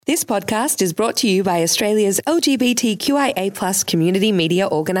This podcast is brought to you by Australia's LGBTQIA+ community media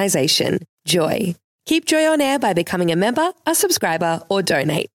organisation, Joy. Keep Joy on air by becoming a member, a subscriber, or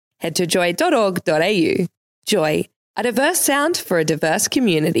donate. Head to joy.org.au. Joy, a diverse sound for a diverse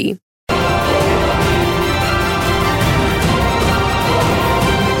community.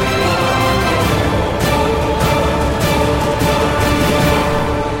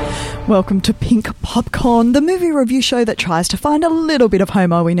 Welcome to Pink Popcorn, the movie review show that tries to find a little bit of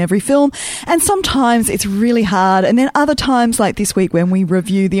homo in every film. And sometimes it's really hard. And then other times, like this week when we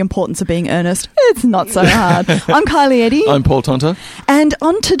review The Importance of Being Earnest, it's not so hard. I'm Kylie Eddy. I'm Paul Tonta. And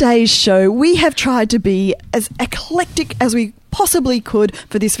on today's show, we have tried to be as eclectic as we possibly could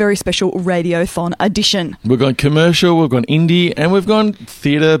for this very special Radiothon edition. We've gone commercial, we've gone indie, and we've gone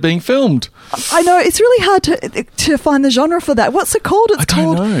theatre being filmed. I know, it's really hard to find the genre for that. What's it called? It's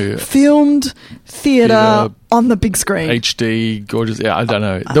called filmed theatre on the big screen. HD, gorgeous. Yeah, I don't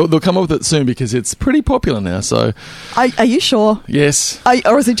know. They'll come up with it soon because it's pretty popular now. So, Are you sure? Yes.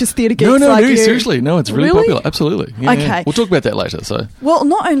 Or is it just theatre geeks No, like you? seriously. No, it's really popular. Absolutely. Yeah, okay. Yeah. We'll talk about that later. So, well,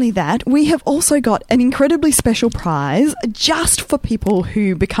 not only that, we have also got an incredibly special prize just for people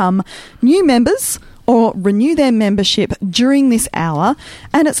who become new members or renew their membership during this hour.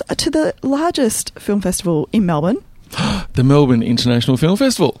 And it's to the largest film festival in Melbourne. The Melbourne International Film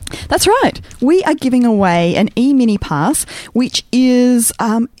Festival. That's right. We are giving away an e-mini pass, which is,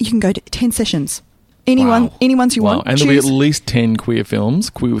 you can go to 10 sessions. Anyone's you want. And there'll be at least 10 queer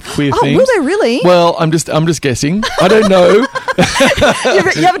films with queer themes. Oh, will there really? Well, I'm just guessing. I don't know.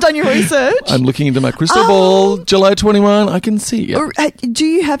 You haven't done your research? I'm looking into my crystal ball. July 21, I can see. Yep. Do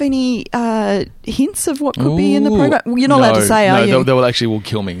you have any hints of what could be in the program? You're not allowed to say, are you? No, they will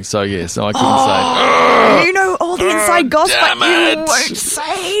kill me. So, yes, I couldn't say. You know all the inside gossip, but you won't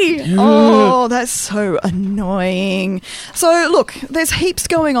say. Yeah. Oh, that's so annoying. So, look, there's heaps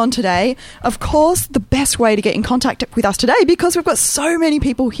going on today. Of course, the best way to get in contact with us today, because we've got so many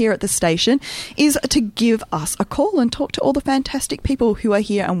people here at the station, is to give us a call and talk to all the fantastic people who are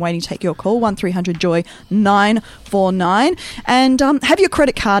here and waiting to take your call. 1300-JOY 949. And have your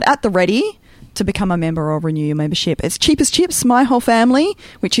credit card at the ready to become a member or renew your membership. It's cheap as chips. My whole family,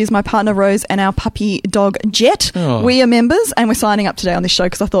 which is my partner Rose and our puppy dog Jet, we are members, and we're signing up today on this show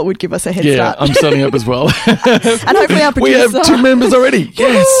because I thought it would give us a head start. Yeah, I'm signing up as well. And hopefully our producer... We have 2 members already.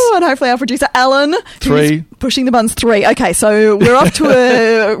 Yes. And hopefully our producer Alan... 3. Pushing the buttons 3. Okay, so we're off to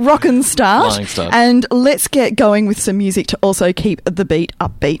a rockin' start. Flying start. And let's get going with some music to also keep the beat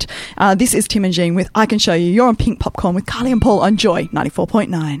upbeat. This is Tim and Jean with I Can Show You. You're on Pink Popcorn with Carly and Paul on Joy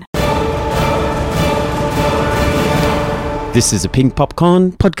 94.9. This is a Pink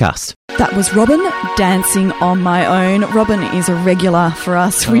Popcorn podcast. That was Robin, Dancing on My Own. Robin is a regular for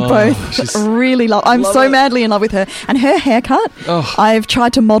us. We both really love... I'm so madly in love with her. And her haircut, I've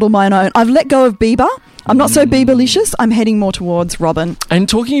tried to model my own. I've let go of Bieber. I'm not so Bieberlicious. I'm heading more towards Robin. And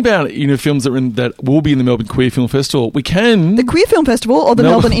talking about films that will be in the Melbourne Queer Film Festival, we can... The Queer Film Festival or the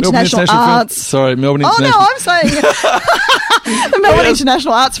Melbourne International Arts... Melbourne International... Oh, no, I'm saying... the Melbourne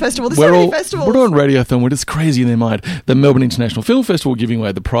International Arts Festival. There's so many festivals. We're on Radiothon. We're just crazy in their mind. The Melbourne International Film Festival giving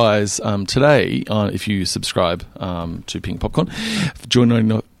away the prize today if you subscribe to Pink Popcorn. Joy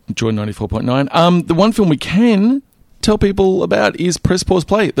 94.9. The one film we can tell people about is Press Pause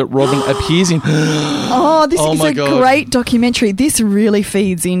Play that Robin appears in. This is a great documentary. This really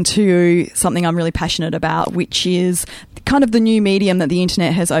feeds into something I'm really passionate about, which is kind of the new medium that the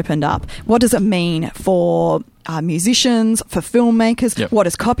internet has opened up. What does it mean for musicians, for filmmakers? Yep. What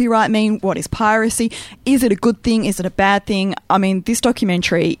does copyright mean? What is piracy? Is it a good thing? Is it a bad thing? I mean, this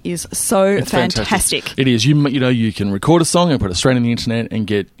documentary is so fantastic. It is. You can record a song and put it straight on the internet and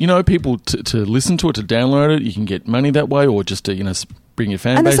get people to listen to it, to download it. You can get money that way, or just to bring your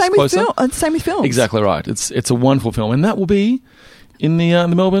fan base closer. And the same with films. Exactly right. It's a wonderful film, and that will be in the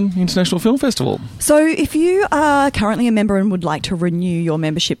Melbourne International Film Festival. So if you are currently a member and would like to renew your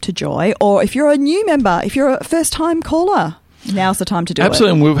membership to Joy, or if you're a new member, if you're a first-time caller, now's the time to do it.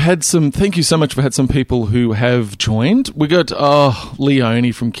 Absolutely. And we've had thank you so much. We've had some people who have joined. We got,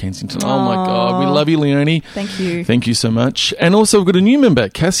 Leonie from Kensington. Oh my God. We love you, Leonie. Thank you. Thank you so much. And also we've got a new member,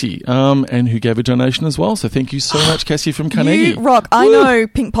 Cassie, and who gave a donation as well. So thank you so much, Cassie from Carnegie. You rock. I know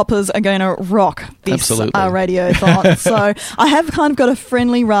Pink Poppers are going to rock this Radiothon. So I have kind of got a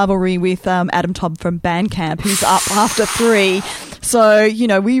friendly rivalry with Adam Todd from Bandcamp, who's up after 3. So,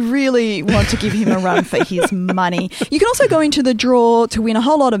 we really want to give him a run for his money. You can also go into the draw to win a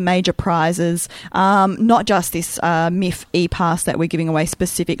whole lot of major prizes, not just this MIF e-pass that we're giving away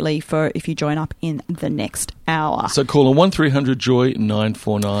specifically for if you join up in the next hour. So call on 1300 Joy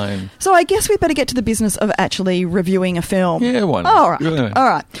 949. So I guess we better get to the business of actually reviewing a film. Yeah, why not? All right. Yeah. All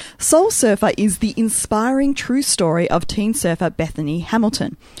right. Soul Surfer is the inspiring true story of teen surfer Bethany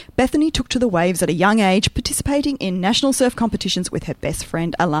Hamilton. Bethany took to the waves at a young age, participating in national surf competitions with her best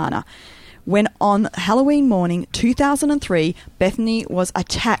friend Alana. When on Halloween morning 2003, Bethany was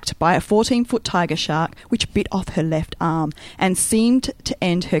attacked by a 14-foot tiger shark which bit off her left arm and seemed to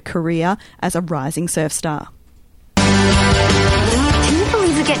end her career as a rising surf star. Can you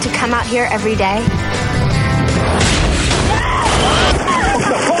believe we get to come out here every day?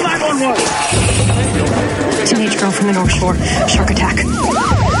 Call 911. Teenage girl from the North Shore. Shark attack.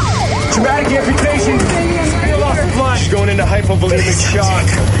 Traumatic amputation. Feel off the blood. She's going into hypovolemic shock.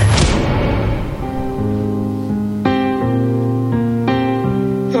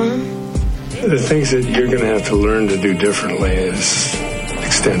 The things that you're going to have to learn to do differently is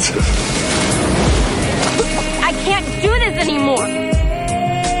extensive. I can't do this anymore.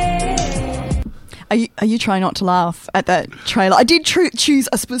 Are you trying not to laugh at that trailer? I did choose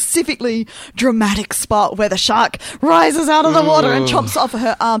a specifically dramatic spot where the shark rises out of the water and chops off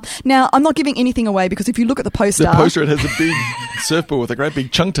her arm. Now, I'm not giving anything away because if you look at the poster... The poster, it has a big surfboard with a great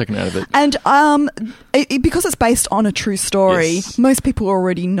big chunk taken out of it. And because it's based on a true story, Yes. most people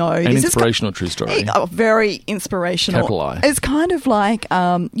already know. An inspirational true story. Very inspirational. Capital I. It's kind of like,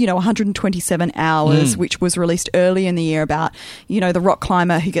 127 Hours, which was released early in the year about, the rock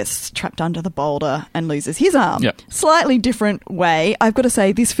climber who gets trapped under the boulder and loses his arm. Yep. Slightly different way. I've got to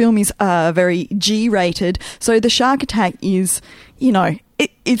say, this film is very G-rated. So the shark attack is,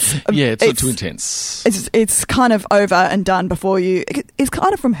 it's not too intense. It's kind of over and done before you. It's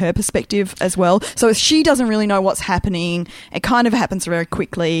kind of from her perspective as well. So she doesn't really know what's happening. It kind of happens very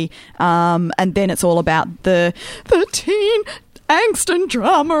quickly. And then it's all about the teen angst and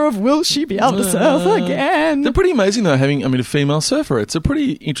drama of will she be able to surf again. They're pretty amazing though, having a female surfer. It's a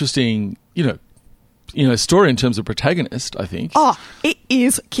pretty interesting, story in terms of protagonist, I think. Oh, it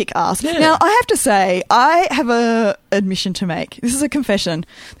is kick-ass. Yeah. Now, I have to say, I have a admission to make. This is a confession.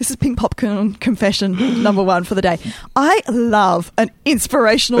 This is Pink Popcorn confession number 1 for the day. I love an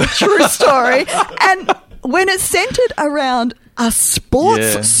inspirational true story. And when it's centered around a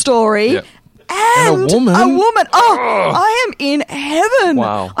sports story... Yeah. And a woman. Oh, I am in heaven.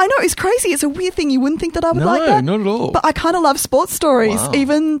 Wow. I know, it's crazy. It's a weird thing. You wouldn't think that I would like that. No, not at all. But I kind of love sports stories. Wow.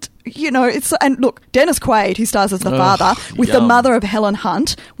 Even, and look, Dennis Quaid, who stars as the father, with the yum. mother of Helen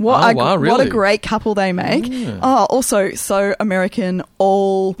Hunt. What a really? great couple they make. Yeah. Oh, also, so American,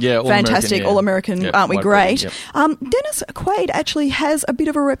 all fantastic, American, all American, Yep, aren't we white great? Yep. Dennis Quaid actually has a bit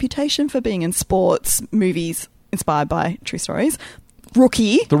of a reputation for being in sports movies inspired by true stories.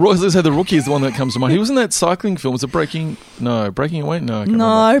 Rookie. The Rookie is the one that comes to mind. He was in that cycling film. Was it Breaking Away? No, I can't remember.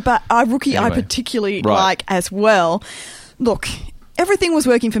 No, but Rookie Anyway. I particularly Right. like as well. Look, everything was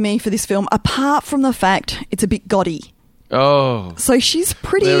working for me for this film, apart from the fact it's a bit gaudy. Oh. So she's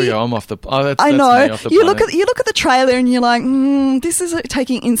pretty. There we go. I'm off the... Oh, that's I me know. off the You look planet. at the trailer and you're like, this is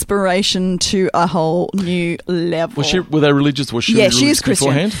taking inspiration to a whole new level. Were they religious? Was she Yeah, religious she is Christian,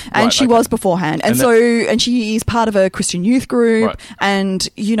 beforehand? and Right, she okay. was beforehand, and she is part of a Christian youth group, Right. and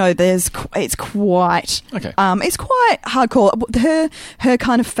it's quite Okay. it's quite hardcore. Her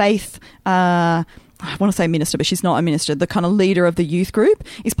kind of faith. I want to say minister, but she's not a minister. The kind of leader of the youth group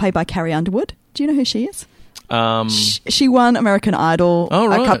is played by Carrie Underwood. Do you know who she is? She won American Idol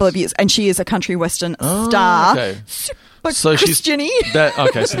a couple of years, and she is a country western star. Okay. But So Christian-y. she's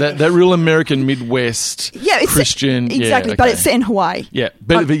that real American Midwest it's Christian, exactly, but it's set in Hawaii. Yeah,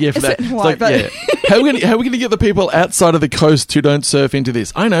 but for it's that, set in Hawaii, it's like, how are we going to get the people outside of the coast who don't surf into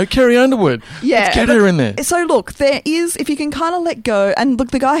this? I know, Carrie Underwood. Yeah, Let's get her in there. So look, there is, if you can kind of let go, and look,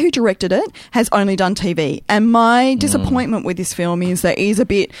 the guy who directed it has only done TV, and my disappointment with this film is that it is a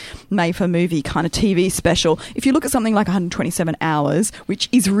bit made for movie kind of TV special. If you look at something like 127 Hours, which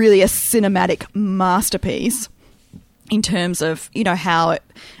is really a cinematic masterpiece in terms of how it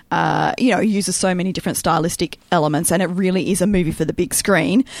uses so many different stylistic elements, and it really is a movie for the big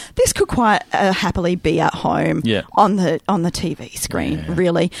screen. This could quite happily be at home on the TV screen,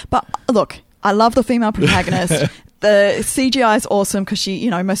 really. But look, I love the female protagonist. The CGI is awesome because she,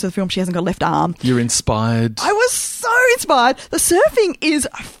 most of the film she hasn't got a left arm. You're inspired. I was so inspired. The surfing is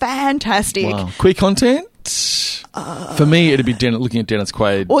fantastic. Wow. Queer content? For me, it'd be looking at Dennis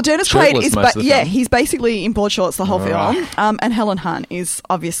Quaid. Well, Dennis Quaid is, film. he's basically in board shorts the whole Right. film. And Helen Hunt is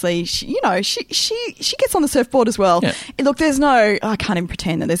obviously, she gets on the surfboard as well. Yeah. Look, I can't even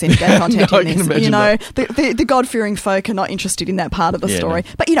pretend that there's any gay content No, I in can this. imagine that. The God-fearing folk are not interested in that part of the Yeah, story.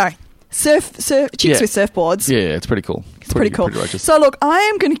 no. But surf chicks with surfboards. Yeah, it's pretty cool. It's pretty cool. Pretty righteous. So look, I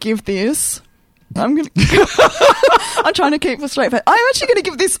am going to give this I'm trying to keep a straight face. I'm actually going to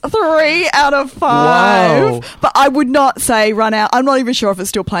give this 3 out of 5. Wow. But I would not say run out. I'm not even sure if it's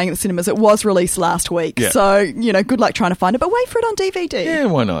still playing at the cinemas. It was released last week. Yeah. So, good luck trying to find it. But wait for it on DVD. Yeah,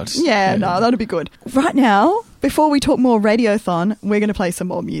 why not? Yeah, no, that'd be good. Right now, before we talk more Radiothon, we're going to play some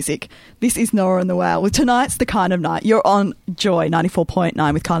more music. This is Noah and the Wow with Tonight's the Kind of Night. You're on Joy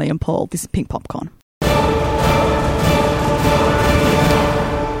 94.9 with Kylie and Paul. This is Pink Popcorn.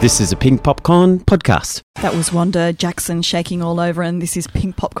 This is a Pink Popcorn podcast. That was Wanda Jackson shaking all over, and this is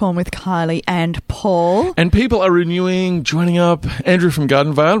Pink Popcorn with Kylie and Paul. And people are renewing, joining up. Andrew from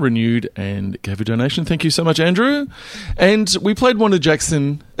Garden Vale renewed and gave a donation. Thank you so much, Andrew. And we played Wanda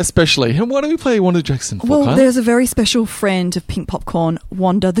Jackson especially. And why do we play Wanda Jackson for, Well, Kyle? there's a very special friend of Pink Popcorn,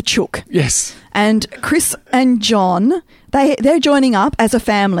 Wanda the Chook. Yes. And Chris and John, they're joining up as a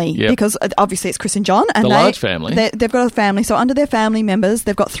family. Yep. Because obviously it's Chris and John. And large family. They've got a family. So under their family members,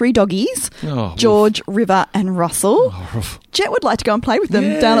 they've got 3 doggies, George, River and Russell. Jet would like to go and play with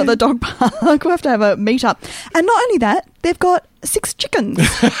them down at the dog park. We'll have to have a meet up. And not only that, they've got 6 chickens.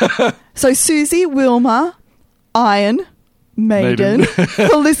 So Susie, Wilma, Iron, Maiden,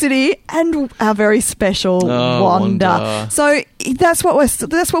 Felicity, and our very special Wanda. So that's what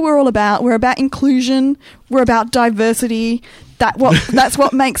we're all about. We're about inclusion. We're about diversity. That's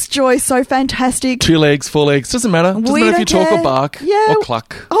what makes Joy so fantastic. 2 legs, 4 legs, doesn't matter. Doesn't matter if you talk or bark or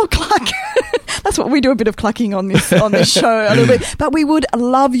cluck. Oh, cluck. That's what we do, a bit of clucking on this show a little bit. But we would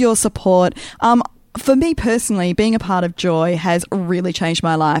love your support. For me personally, being a part of Joy has really changed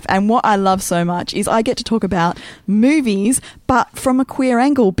my life. And what I love so much is I get to talk about movies, but from a queer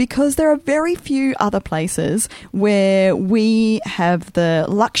angle, because there are very few other places where we have the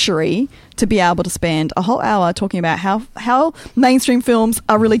luxury to be able to spend a whole hour talking about how mainstream films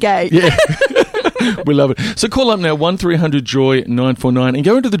are really gay. Yeah. We love it. So call up now, 1300-JOY-949 and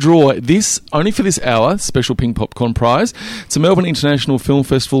go into the draw only for this hour, special Pink Popcorn prize. It's a Melbourne International Film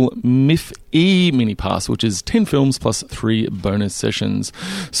Festival MIF-E mini pass, which is 10 films plus 3 bonus sessions.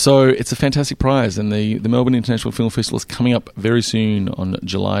 So it's a fantastic prize, and the Melbourne International Film Festival is coming up very soon on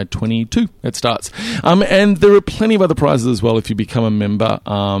July 22. It starts. And there are plenty of other prizes as well if you become a member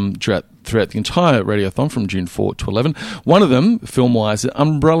throughout the entire Radiothon from June 4 to 11. One of them, film-wise, is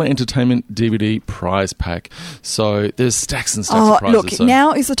Umbrella Entertainment DVD prize pack. So there's stacks and stacks of prizes. Look,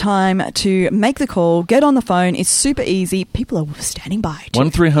 now is the time to make the call. Get on the phone. It's super easy. People are standing by.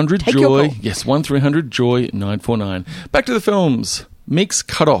 1300-JOY. Yes, 1300-JOY-949. Back to the films. Meek's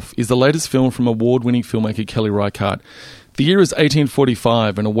Cut Off is the latest film from award-winning filmmaker Kelly Reichardt. The year is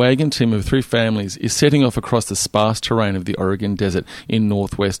 1845 and a wagon team of 3 families is setting off across the sparse terrain of the Oregon Desert in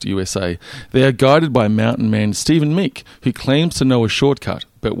northwest USA. They are guided by mountain man Stephen Meek, who claims to know a shortcut,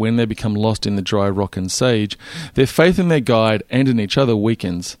 but when they become lost in the dry rock and sage, their faith in their guide and in each other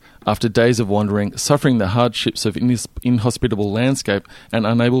weakens. After days of wandering, suffering the hardships of inhospitable landscape and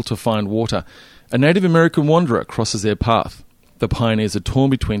unable to find water, a Native American wanderer crosses their path. The pioneers are torn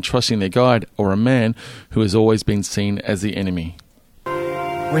between trusting their guide or a man who has always been seen as the enemy.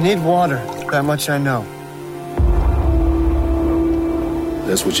 We need water. That much I know.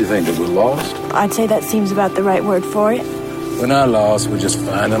 That's what you think, that we're lost? I'd say that seems about the right word for it. We're not lost, we're just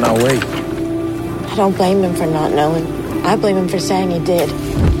finding our way. I don't blame him for not knowing. I blame him for saying he did.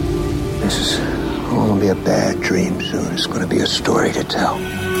 This is going to be a bad dream soon. It's going to be a story to tell.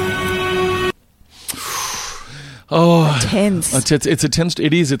 Oh, tense. It's a tense.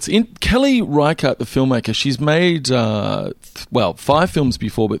 It is. It's in Kelly Reichardt, the filmmaker. She's made 5 films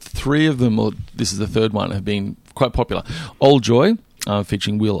before, but 3 of them, or this is the 3rd one, have been quite popular. Old Joy,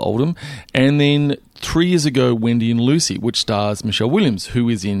 featuring Will Oldham, and then 3 years ago, Wendy and Lucy, which stars Michelle Williams, who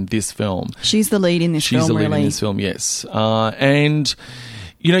is in this film. She's the lead in this film. She's the lead in this film. Yes, and.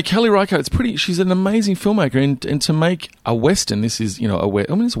 You know, Kelly Reichardt, she's an amazing filmmaker, and to make a Western, this is, it's a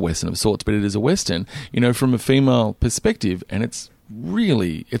Western of sorts, but it is a Western, from a female perspective, and it's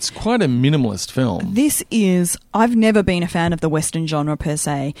quite a minimalist film. I've never been a fan of the Western genre per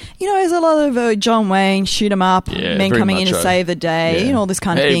se. There's a lot of John Wayne, shoot 'em up, men coming in to save the day, all this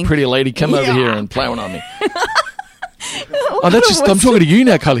kind of thing. Hey, pretty lady, come over here and play one on me. I'm talking to you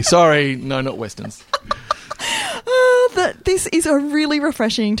now, Kylie. Sorry, no, not Westerns. That this is a really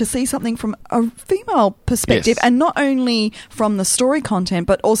refreshing to see something from a female perspective, and not only from the story content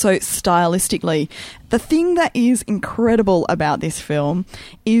but also stylistically. The thing that is incredible about this film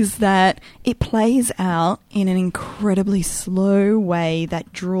is that it plays out in an incredibly slow way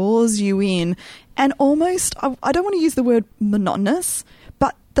that draws you in, and almost, I don't want to use the word monotonous,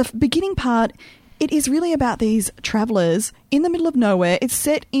 but the beginning part it is really about these travellers in the middle of nowhere. It's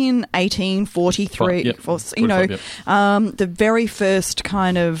set in 1843. Yep. The very first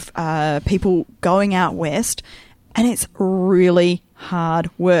kind of people going out west, and it's really hard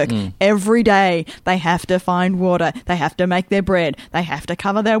work. Every day they have to find water, they have to make their bread, they have to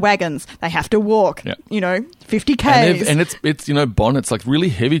cover their wagons, they have to walk 50 k's, and it's bonnets, like really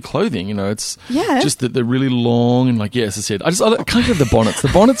heavy clothing, it's just that they're really long, and like as I said, I can't get the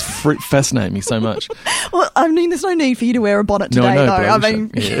bonnets. Fascinate me so much. Well, I mean, there's no need for you to wear a bonnet today, though.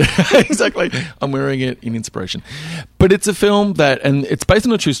 Exactly. I'm wearing it in inspiration, but it's a film and it's based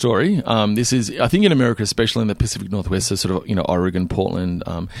on a true story. This is, I think, in America, especially in the Pacific Northwest, so sort of Oregon, Portland.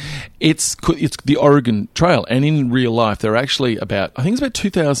 It's the Oregon Trail, and in real life, there are actually about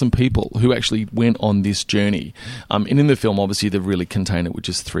 2,000 people who actually went on this journey. And in the film, obviously, they've really contained it with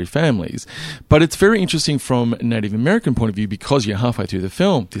just 3 families. But it's very interesting from a Native American point of view, because you're halfway through the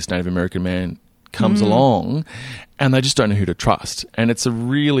film, this Native American man comes along, and they just don't know who to trust. And and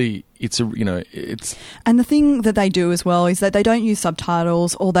the thing that they do as well is that they don't use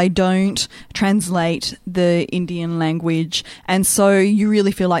subtitles, or they don't translate the Indian language, and so you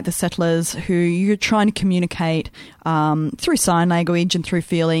really feel like the settlers who you're trying to communicate through sign language and through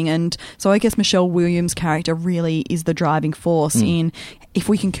feeling. And so I guess Michelle Williams' character really is the driving force in, if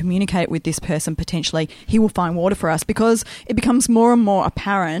we can communicate with this person, potentially he will find water for us, because it becomes more and more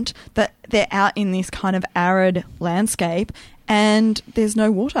apparent that they're out in this kind of arid landscape and there's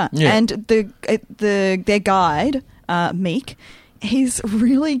no water. Yeah. And their guide, Meek, he's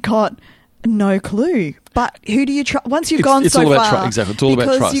really got no clue. But who do you trust? Once you've gone so far, exactly. It's all about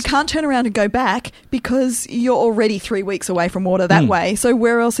trust. Because you can't turn around and go back, because you're already 3 weeks away from water that way. So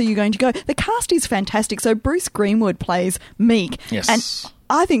where else are you going to go? The cast is fantastic. So Bruce Greenwood plays Meek. Yes. And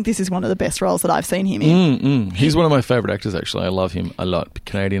I think this is one of the best roles that I've seen him in. He's one of my favourite actors, actually. I love him a lot.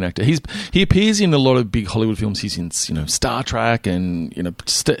 Canadian actor. He appears in a lot of big Hollywood films. He's in, Star Trek and,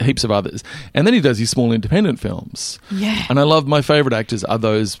 heaps of others. And then he does these small independent films. Yeah. And I love, my favourite actors are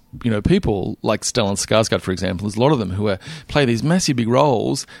those, people like Stellan Skarsgård, for example. There's a lot of them who play these massive big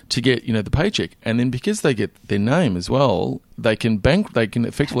roles to get, the paycheck. And then because they get their name as well, they can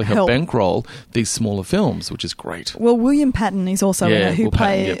effectively help bankroll these smaller films, which is great. Well, William Patton is also in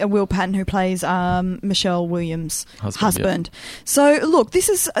it, Will Patton, who plays Michelle Williams' husband. Yep. So, look, this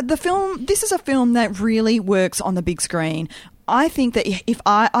is a film that really works on the big screen. I think that if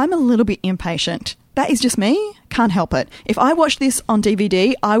I'm a little bit impatient. That is just me. Can't help it. If I watched this on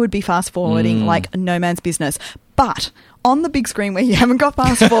DVD, I would be fast forwarding like no man's business. But on the big screen where you haven't got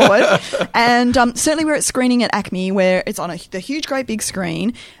fast forward, and certainly where it's screening at Acme, where it's on the huge, great big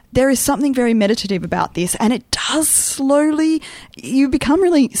screen, there is something very meditative about this, and it does slowly, you become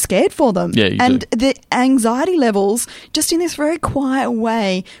really scared for them. Yeah, you and do. The anxiety levels, just in this very quiet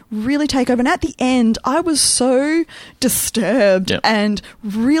way, really take over. And at the end, I was so disturbed and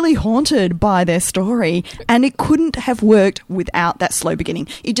really haunted by their story, and it couldn't have worked without that slow beginning.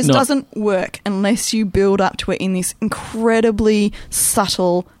 It just doesn't work unless you build up to it in this incredibly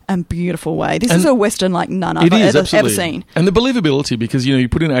subtle and beautiful way. This is a Western like none I've ever seen. And the believability, because, you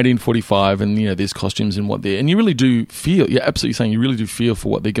put in 1845 and, there's costumes and what they're... And you really do feel... You're absolutely saying you really do feel for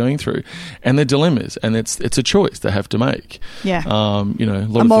what they're going through and their dilemmas. And it's a choice they have to make. Yeah. A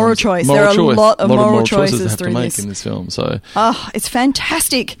moral choice. There are a lot of moral choices they have to make this. in this film. So... it's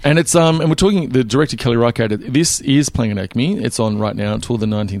fantastic. And it's... and we're talking... The director, Kelly Reichardt, this is playing at Acme. It's on right now until the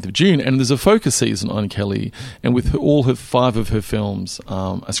 19th of June. And there's a focus season on Kelly, and with all 5 of her films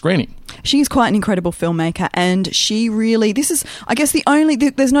a screening. She's quite an incredible filmmaker, and she really... This is, I guess,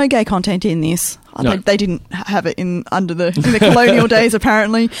 there's no gay content in this. No. They didn't have it in the colonial days,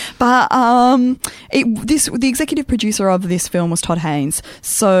 apparently. But the executive producer of this film was Todd Haynes,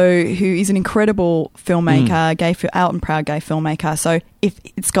 who is an incredible filmmaker, out and proud gay filmmaker. So if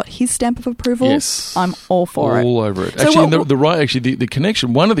it's got his stamp of approval, I'm all for it. All over it. So actually, the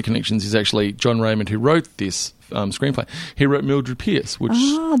connection. One of the connections is actually John Raymond, who wrote this screenplay. He wrote Mildred Pierce, which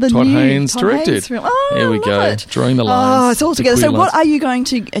Todd Haynes directed. There we go. It. Drawing the lines. It's all together. So what are you going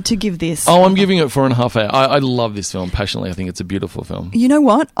to give this? I'm giving it 4.5 out. I love this film passionately. I think it's a beautiful film. You know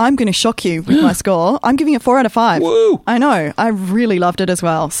what? I'm going to shock you with my score. I'm giving it 4 out of 5. Woo! I know. I really loved it as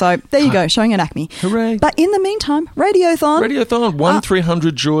well. So there you go, showing at Acme. Hooray. But in the meantime, Radiothon.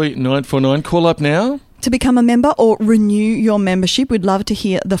 1300 Joy 949. Call up now. to become a member or renew your membership, we'd love to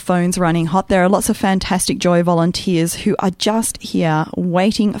hear the phones running hot. There are lots of fantastic Joy volunteers who are just here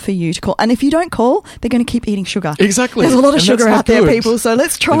waiting for you to call. And if you don't call, they're going to keep eating sugar. Exactly. There's a lot of And sugar that's out there, good. people, so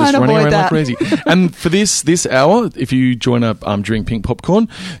let's try They're and just running avoid around that. like crazy. And for this hour, if you join up during Pink Popcorn,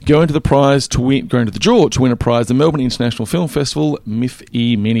 go into the prize to win, go into the draw to win a prize, the Melbourne International Film Festival MIFE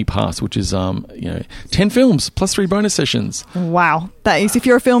Mini Pass, which is 10 films plus 3 bonus sessions. Wow. That is, if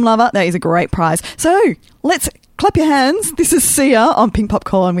you're a film lover, that is a great prize. So let's clap your hands. This is Sia on Pink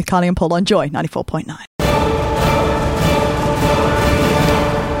Popcorn with Carly and Paul on Joy 94.9.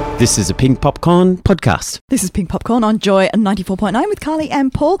 This is a Pink Popcorn podcast. This is Pink Popcorn on Joy 94.9 with Carly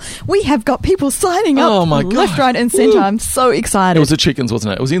and Paul. We have got people signing up Oh my God. left, right and centre. I'm so excited. It was the chickens,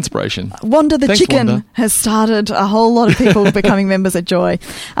 wasn't it? It was the inspiration. Wanda the Thanks, Chicken Wanda. has started a whole lot of people becoming members at Joy.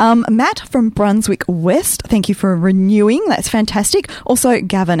 Matt from Brunswick West, thank you for renewing. That's fantastic. Also,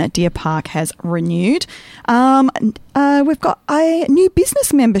 Gavin at Deer Park has renewed. We've got a new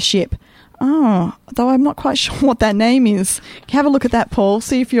business membership. Oh, though I'm not quite sure what that name is. Have a look at that, Paul.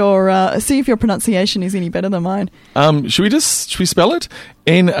 See if your pronunciation is any better than mine. Should we spell it?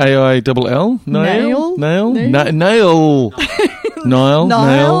 N-A-I-L-L? Nail? Nail? Nail. Nail.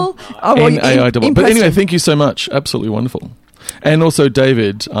 Oh, well, N-A-I-L-L. But anyway, thank you so much. Absolutely wonderful. And also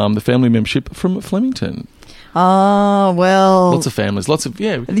David, the family membership from Flemington. Oh, well. Lots of families,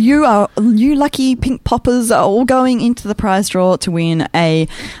 You lucky pink poppers are all going into the prize draw to win a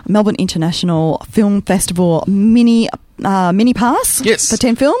Melbourne International Film Festival mini pass. Yes. For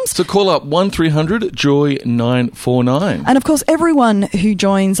 10 films. So call up 1300 Joy 949. And of course, everyone who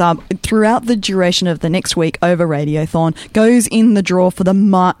joins up throughout the duration of the next week over Radiothon goes in the draw for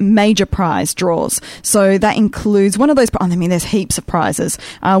the major prize draws. So that includes one of those. There's heaps of prizes.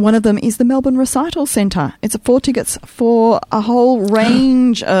 One of them is the Melbourne Recital Centre. It's 4 tickets for a whole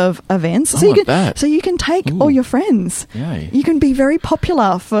range of events. So you can take all your friends. Yay. You can be very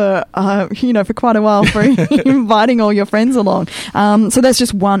popular for quite a while for inviting all your friends along. So that's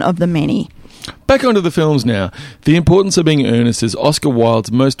just one of the many. Back onto the films now. The Importance of Being Earnest is Oscar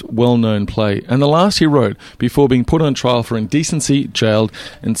Wilde's most well-known play, and the last he wrote before being put on trial for indecency, jailed,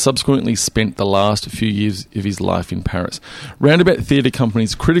 and subsequently spent the last few years of his life in Paris. Roundabout Theatre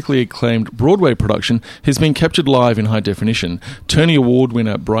Company's critically acclaimed Broadway production has been captured live in high definition. Tony Award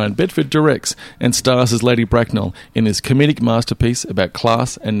winner Brian Bedford directs and stars as Lady Bracknell in this comedic masterpiece about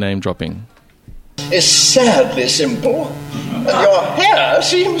class and name-dropping. Is sadly simple, and your hair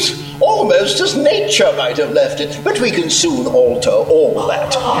seems almost as nature might have left it, but we can soon alter all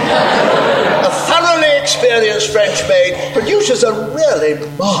that. A thoroughly experienced French maid produces a really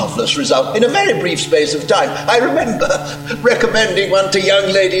marvellous result in a very brief space of time. I remember recommending one to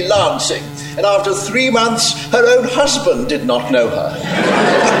young Lady Lancing, and after 3 months, her own husband did not know her.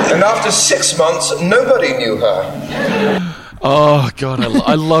 And after 6 months, nobody knew her. Oh, God,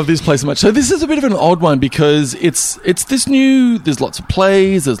 I love this play so much. So this is a bit of an odd one because it's this new, there's lots of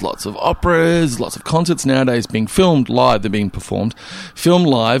plays, there's lots of operas, lots of concerts nowadays being filmed live, they're being performed, filmed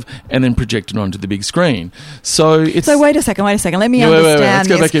live, and then projected onto the big screen. So wait a second, let me understand Let's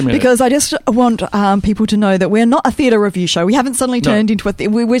go back in a minute. Because I just want people to know that we're not a theatre review show. We haven't suddenly turned into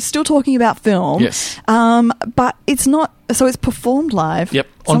we're still talking about film. Yes. But it's not, so it's performed live. Yep.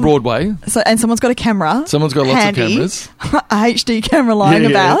 On Broadway. And someone's got a camera. Someone's got lots of cameras. A HD camera lying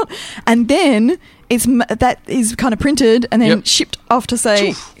about. And then that is kind of printed and then shipped off to,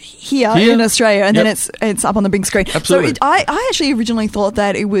 say, here in Australia, and then it's up on the big screen. Absolutely. So I actually originally thought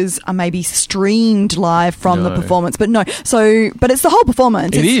that it was maybe streamed live from the performance, but no. So, but it's the whole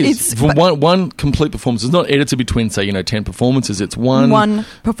performance. It is. One complete performance. It's not edited between, say, 10 performances. It's one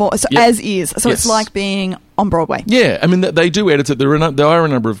performance, as is. So it's like being on Broadway. Yeah, I mean, they do edit it. There are a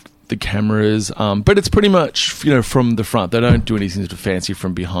number of the cameras, but it's pretty much, from the front. They don't do anything sort of fancy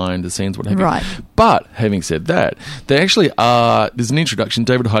from behind the scenes, what have you. Right. But having said that, they actually are, there's an introduction.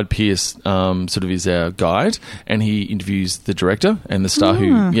 David Hyde Pierce sort of is our guide, and he interviews the director and the star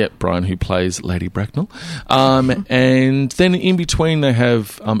Brian, who plays Lady Bracknell. And then in between they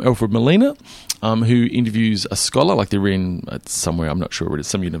have Alfred Molina, who interviews a scholar, like they're in somewhere, I'm not sure where it is,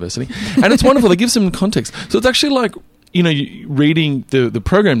 some university. And it's wonderful. They give some context. So it's actually like, reading the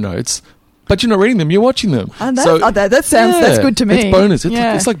program notes, but you're not reading them, you're watching them. That's good to me. It's bonus.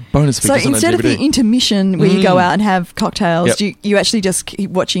 It's like bonus features. So instead of the intermission where you go out and have cocktails, you actually just keep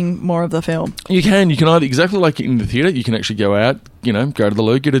watching more of the film. You can either, exactly like in the theatre, you can actually go out, go to the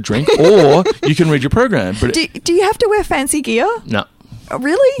loo, get a drink, or you can read your program. But do you have to wear fancy gear? No.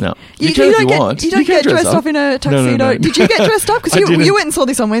 Really? No. You can if you want. You don't get dressed up in a tuxedo. No. Did you get dressed up? Because you went and saw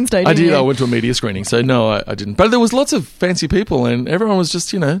this on Wednesday, didn't you? I did. I went to a media screening, so no, I didn't. But there was lots of fancy people, and everyone was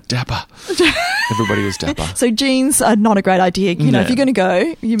just, dapper. Everybody was dapper. So jeans are not a great idea. You know, if you're going to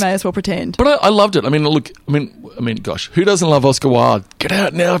go, you may as well pretend. But I loved it. I mean, gosh, who doesn't love Oscar Wilde? Get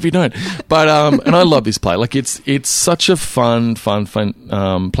out now if you don't. But and I love this play. Like it's such a fun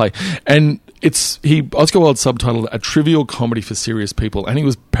play, and Oscar Wilde subtitled A Trivial Comedy for Serious People, and he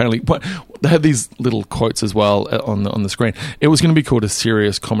was apparently they had these little quotes as well on the screen. It was going to be called A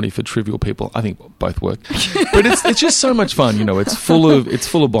Serious Comedy for Trivial People. I think both work, but it's just so much fun. It's full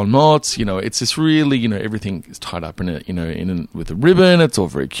of bon mots. It's just really everything is tied up in with a ribbon. It's all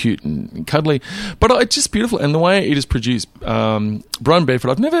very cute and cuddly, but it's just beautiful. And the way it is produced, Brian Bedford,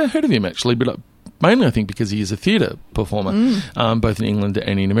 I've never heard of him actually, but mainly, I think, because he is a theatre performer, both in England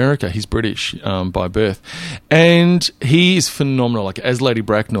and in America. He's British by birth, and he is phenomenal. Like as Lady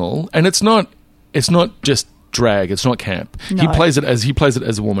Bracknell, and it's not just drag. It's not camp. No. He plays it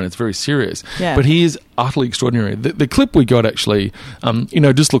as a woman. It's very serious. Yeah. But he is utterly extraordinary. The clip we got actually,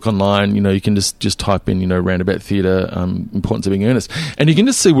 just look online. You can just type in roundabout theatre, importance of being earnest, and you can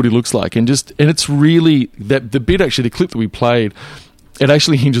just see what he looks like, and it's really the bit actually the clip that we played. It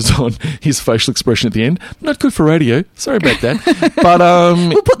actually hinges on his facial expression at the end. Not good for radio. Sorry about that. But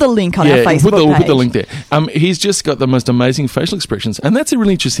we'll put the link on our Facebook page. We'll put the link there. He's just got the most amazing facial expressions, and that's a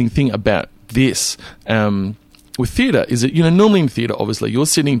really interesting thing about this. With theatre, is that normally in theatre, obviously you're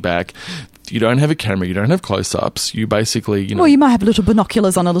sitting back. You don't have a camera. You don't have close-ups. You basically, Well, you might have little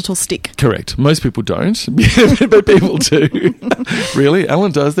binoculars on a little stick. Correct. Most people don't, but people do. Really?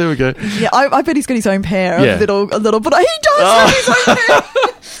 Alan does. There we go. Yeah, I bet he's got his own pair. A little, but he does have his own pair.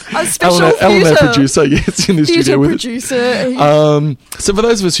 A special Alan, our producer, yes, in the studio with producer. So for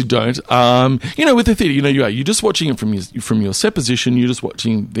those of us who don't, with the theatre, you're just watching it from your set position. You're just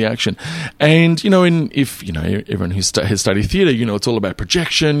watching the action, and if everyone who has studied theatre, it's all about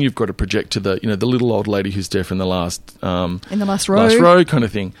projection. You've got to project to the little old lady who's deaf in the last row kind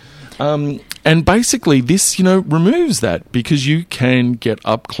of thing. And basically this, removes that because you can get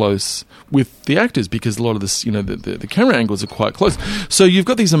up close with the actors because a lot of this, the camera angles are quite close. So you've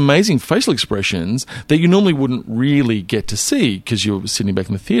got these amazing facial expressions that you normally wouldn't really get to see because you're sitting back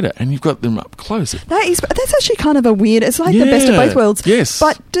in the theatre and you've got them up close. That's actually kind of a weird, it's like the best of both worlds. Yes.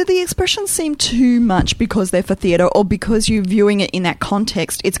 But do the expressions seem too much because they're for theatre or because you're viewing it in that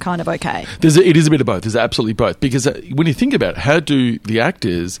context, it's kind of okay? It is a bit of both. There's absolutely both. Because when you think about it, how do the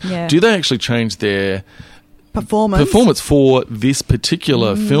actors, do they actually change their performance for this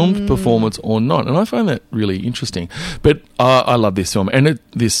particular filmed performance or not? And I find that really interesting. But I love this film and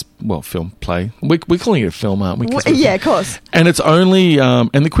film play. We're calling it a film, aren't we? Yeah, of course. And it's only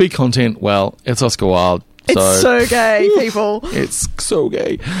and the queer content. Well, it's Oscar Wilde. It's so gay, people. It's so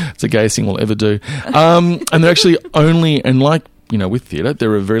gay. It's the gayest thing we'll ever do. And they're actually only with theatre,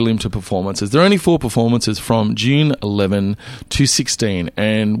 there are very limited performances. There are only 4 performances from June 11 to 16.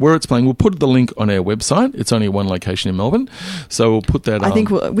 And where it's playing, we'll put the link on our website. It's only one location in Melbourne. So we'll put that I think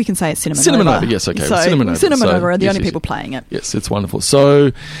we can say it's Cinema Nova. Cinema Nova, yes, okay. So Cinema Nova are the only people playing it. Yes, it's wonderful.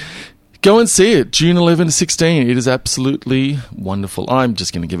 So go and see it, June 11 to 16. It is absolutely wonderful. I'm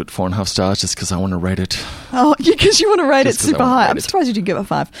just going to give it 4.5 stars just because I want to rate it. Oh, because you want to rate it super high. I'm surprised you didn't give it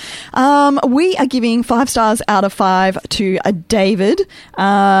 5. We are giving 5 stars out of 5 to David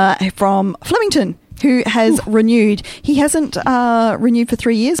from Flemington, who has renewed. He hasn't renewed for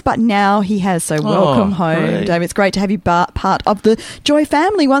 3 years, but now he has. So welcome home, great. David. It's great to have you part of the Joy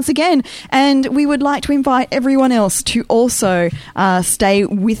family once again. And we would like to invite everyone else to also stay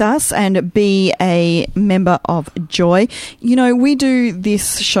with us and be a member of Joy. We do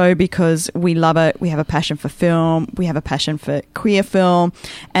this show because we love it. We have a passion for film. We have a passion for queer film.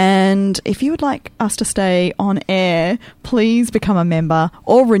 And if you would like us to stay on air, please become a member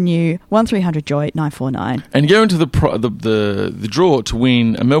or renew 1300 Joy 949. And go into the draw to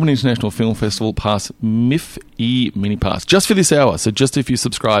win a Melbourne International Film Festival Pass MIF Mini Pass just for this hour. So just if you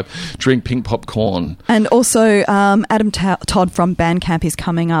subscribe, drink pink popcorn. And also Adam Todd from Bandcamp is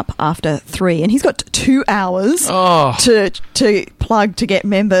coming up after 3, and he's got 2 hours to plug to get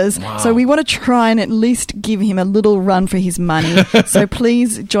members. Wow. So we want to try and at least give him a little run for his money. So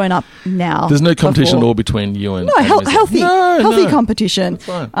please join up now. There's no competition at all between you and healthy competition.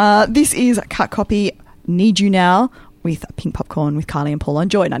 This is Cut Copy Need You Now with Pink Popcorn with Kylie and Paul on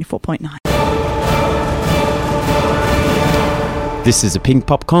Joy 94.9. This is a Pink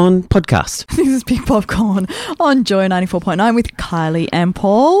Popcorn podcast. This is Pink Popcorn on Joy 94.9 with Kylie and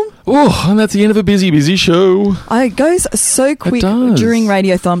Paul. Oh, and that's the end of a busy show. It goes so quick during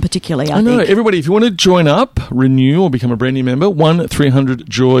Radiothon particularly, I think. Everybody, if you want to join up, renew, or become a brand new member,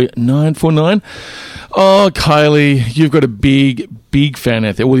 1-300-JOY-949. Oh, Kylie, you've got a big fan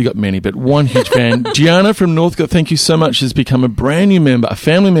out there. Well, you got many, but one huge fan. Gianna from Northcote, thank you so much, has become a brand new member, a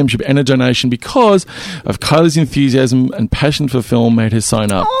family membership and a donation because of Kylie's enthusiasm and passion for film made her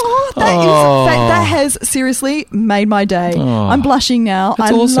sign up. That has seriously made my day. I'm blushing now.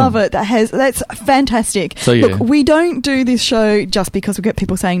 That's awesome. Awesome. Love it. That's fantastic. So, yeah. Look, we don't do this show just because we get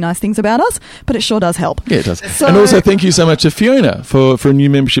people saying nice things about us, but it sure does help. Yeah, it does. And also thank you so much to Fiona for a new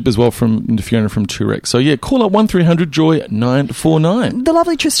membership as well from Fiona from Turex. So yeah, call up 1-300-JOY-949. The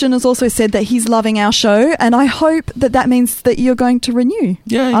lovely Tristan has also said that he's loving our show, and I hope that means that you're going to renew.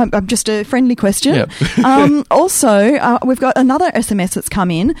 Yeah. I'm just a friendly question. Yep. Also, we've got another SMS that's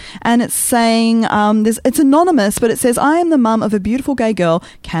come in, and it's saying, it's anonymous, but it says, I am the mum of a beautiful gay girl.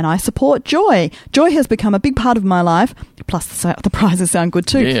 Can I support Joy? Joy has become a big part of my life. Plus, the prizes sound good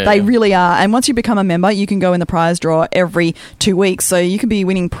too. Yeah. They really are. And once you become a member, you can go in the prize draw every 2 weeks. So you can be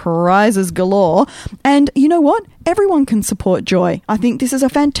winning prizes galore. And you know what? Everyone can support Joy. I think this is a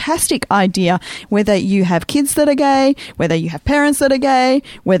fantastic idea. Whether you have kids that are gay, whether you have parents that are gay,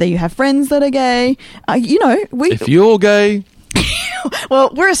 whether you have friends that are gay, if you're gay.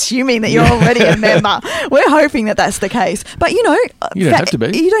 Well, we're assuming that you're already a member. We're hoping that that's the case. But, you don't have to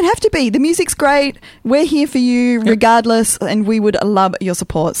be. You don't have to be. The music's great. We're here for you regardless, and we would love your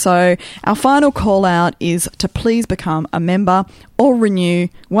support. So our final call out is to please become a member or renew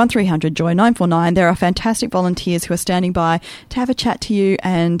 1-300-JOY-949. There are fantastic volunteers who are standing by to have a chat to you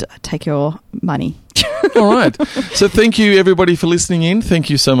and take your money. All right. So thank you, everybody, for listening in.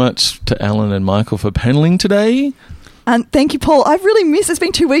 Thank you so much to Alan and Michael for paneling today. And thank you, Paul. I've really missed. It's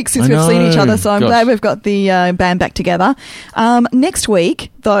been 2 weeks since we've seen each other, so I'm glad we've got the band back together. Next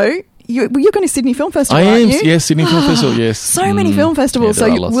week, though, you're going to Sydney Film Festival, aren't you? Yes, Sydney Film Festival, yes. So many film festivals, so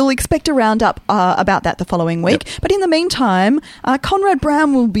we'll expect a roundup about that the following week. Yep. But in the meantime, Conrad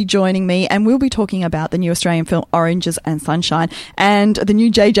Brown will be joining me, and we'll be talking about the new Australian film Oranges and Sunshine and the new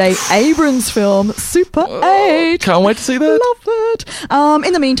J.J. Abrams film Super 8. Can't wait to see that. Love it.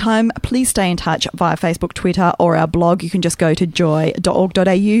 In the meantime, please stay in touch via Facebook, Twitter, or our blog. You can just go to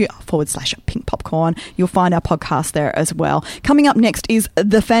joy.org.au/Pink Popcorn. You'll find our podcast there as well. Coming up next is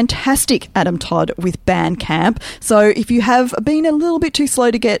the fantastic Adam Todd with Bandcamp. So if you have been a little bit too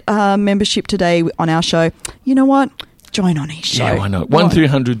slow to get membership today on our show, you know what? Join on his show. Yeah, why not?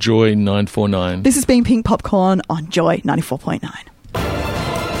 1-300-JOY-949. This has been Pink Popcorn on Joy 94.9.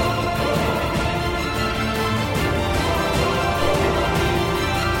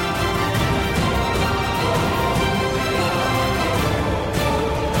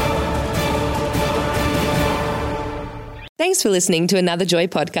 Thanks for listening to another Joy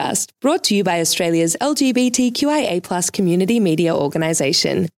podcast, brought to you by Australia's LGBTQIA+ community media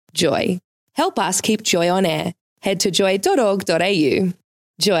organisation, Joy. Help us keep Joy on air. Head to joy.org.au.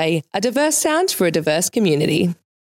 Joy, a diverse sound for a diverse community.